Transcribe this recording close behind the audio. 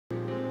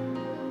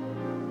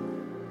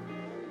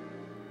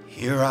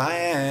Here I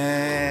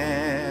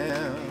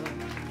am,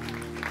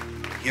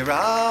 here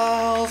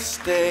I'll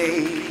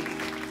stay.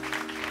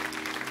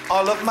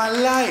 All of my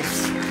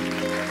life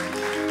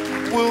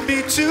we'll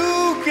be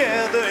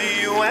together,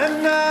 you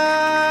and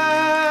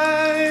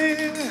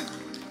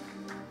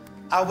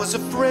I was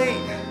afraid,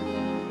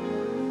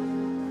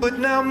 but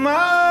now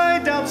my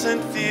doubts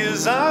and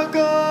fears are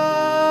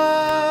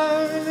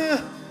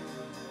gone.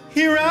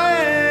 Here I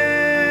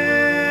am,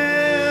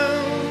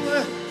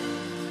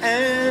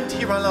 and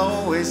here I'll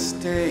always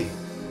stay.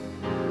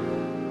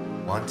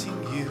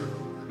 Wanting you,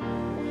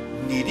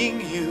 needing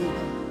you.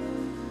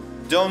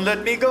 Don't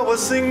let me go a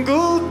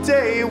single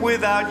day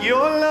without your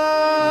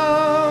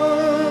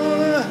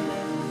love.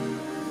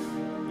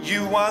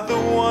 You are the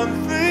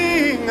one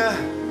thing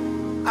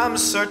I'm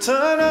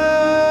certain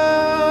of.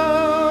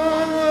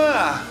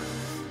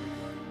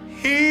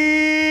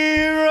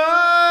 Here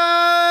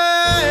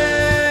I am.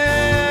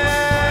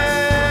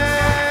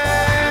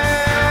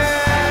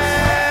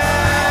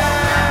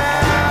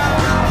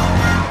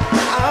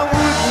 I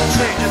wouldn't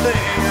change a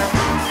thing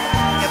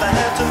if I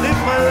had to live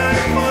my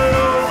life all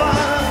over.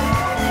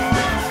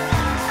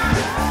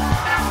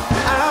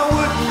 I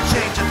wouldn't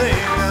change a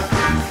thing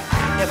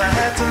if I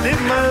had to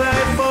live my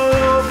life all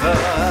over.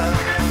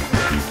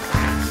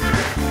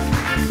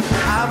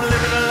 I'm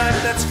living a life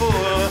that's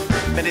full.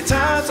 Many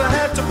times I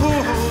had to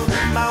pull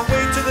my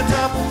way to the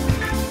top.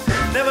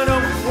 Never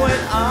know when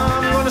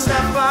I'm gonna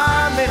stop.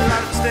 I made a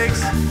lot of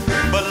mistakes,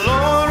 but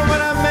Lord, when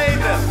I made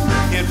them,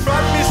 it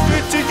brought me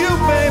straight to you,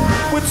 babe.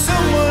 With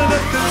someone of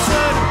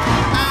concern,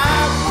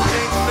 I would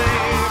change a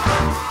thing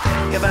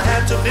if I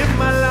had to live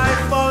my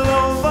life all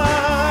over.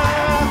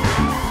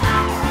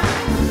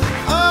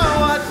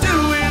 Oh, I'd do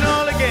it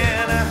all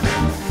again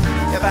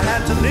if I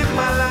had to live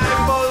my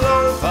life all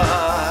over.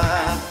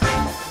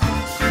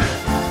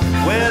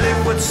 Well, it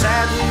would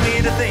sadden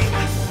me to think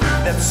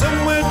that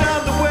somewhere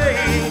down the way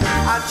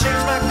I'd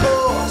change my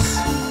course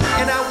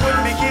and I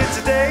wouldn't be here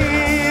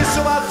today.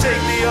 So I'll take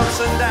the ups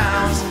and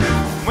downs,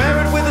 wear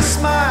it with a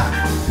smile,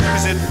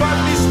 cause it brought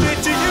me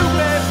straight to you,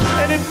 babe,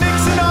 and it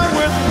makes it all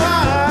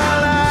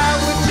worthwhile. I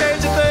would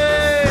change a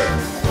thing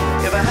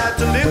if I had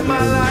to live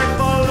my life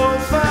all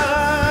over.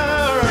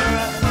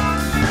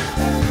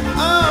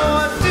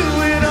 Oh, I'd do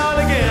it all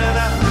again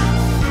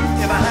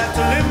if I had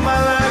to live my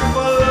life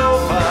all over.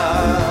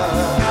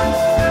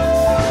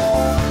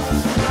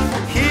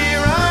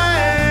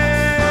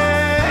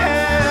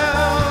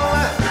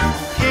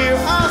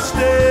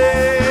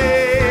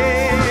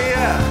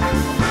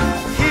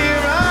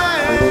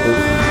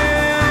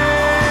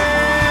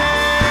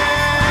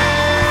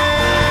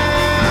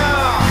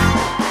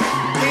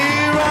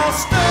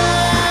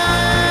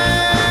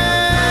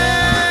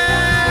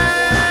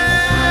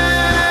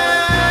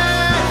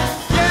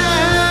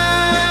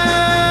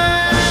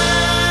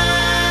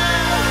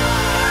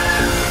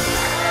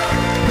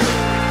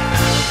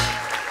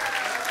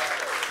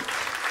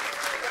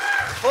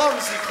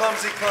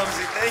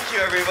 Clumsy. Thank you,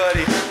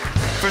 everybody.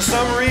 For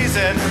some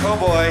reason, oh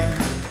boy,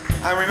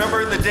 I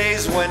remember in the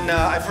days when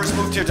I first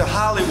moved here to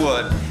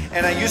Hollywood,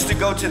 and I used to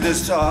go to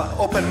this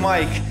open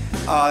mic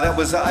that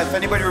was, if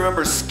anybody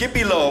remembers,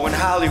 Skippy Low in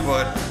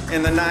Hollywood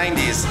in the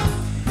 90s.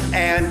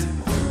 And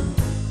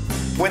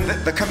when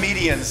the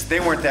comedians,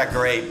 they weren't that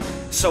great.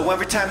 So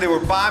every time they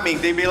were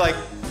bombing, they'd be like,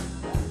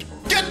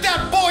 "Get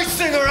that boy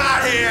singer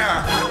out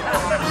here!"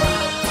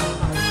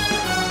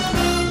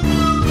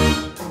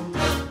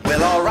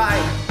 Well, all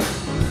right.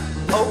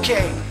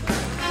 Okay,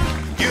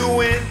 you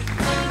win.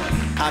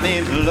 I'm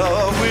in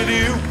love with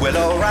you. Well,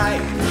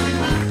 alright.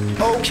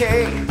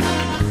 Okay,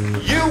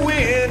 you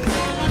win.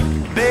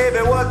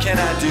 Baby, what can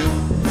I do?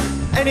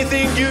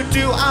 Anything you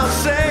do, I'll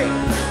say.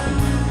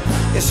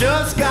 It's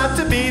just got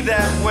to be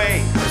that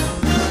way.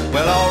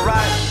 Well,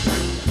 alright.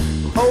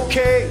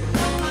 Okay,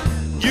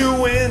 you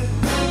win.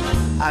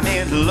 I'm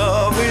in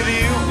love with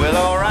you. Well,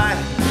 alright.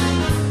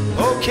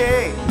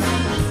 Okay,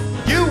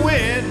 you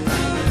win.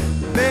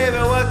 Baby,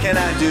 what can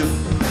I do?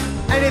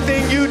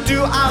 Anything you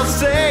do, I'll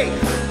say.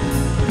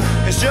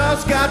 It's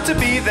just got to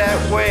be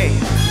that way.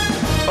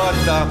 But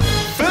the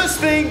first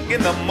thing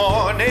in the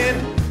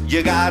morning,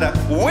 you gotta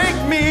wake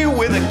me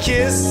with a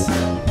kiss.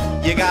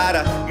 You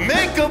gotta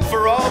make up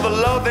for all the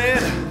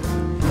loving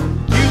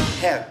you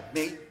have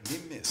made me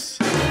miss.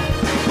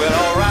 Well,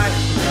 alright,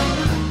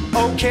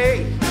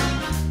 okay,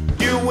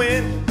 you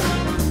win.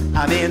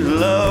 I'm in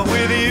love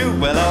with you.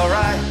 Well,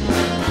 alright,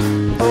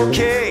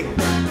 okay,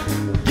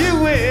 you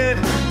win.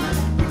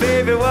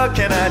 Baby, what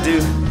can I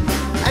do?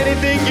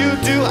 Anything you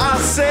do, I'll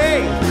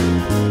say.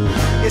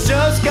 It's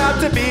just got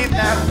to be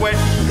that way.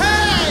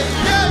 Hey,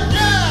 yeah,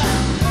 yeah!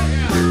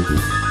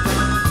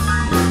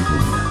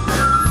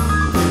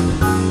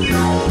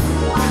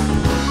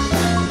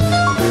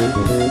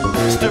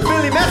 Mr.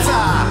 Billy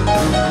Meza!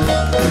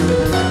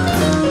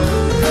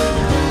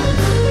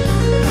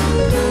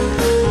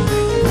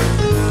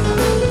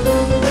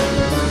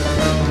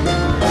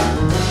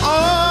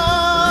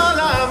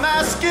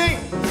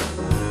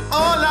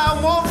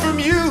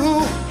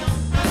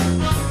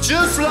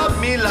 Just love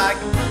me like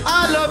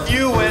I love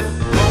you and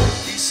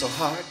don't be so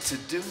hard to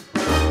do.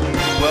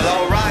 Well,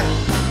 alright,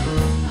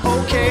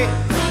 okay,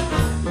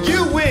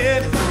 you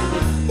win.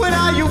 What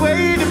are you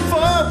waiting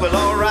for? Well,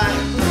 alright,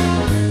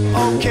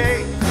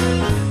 okay.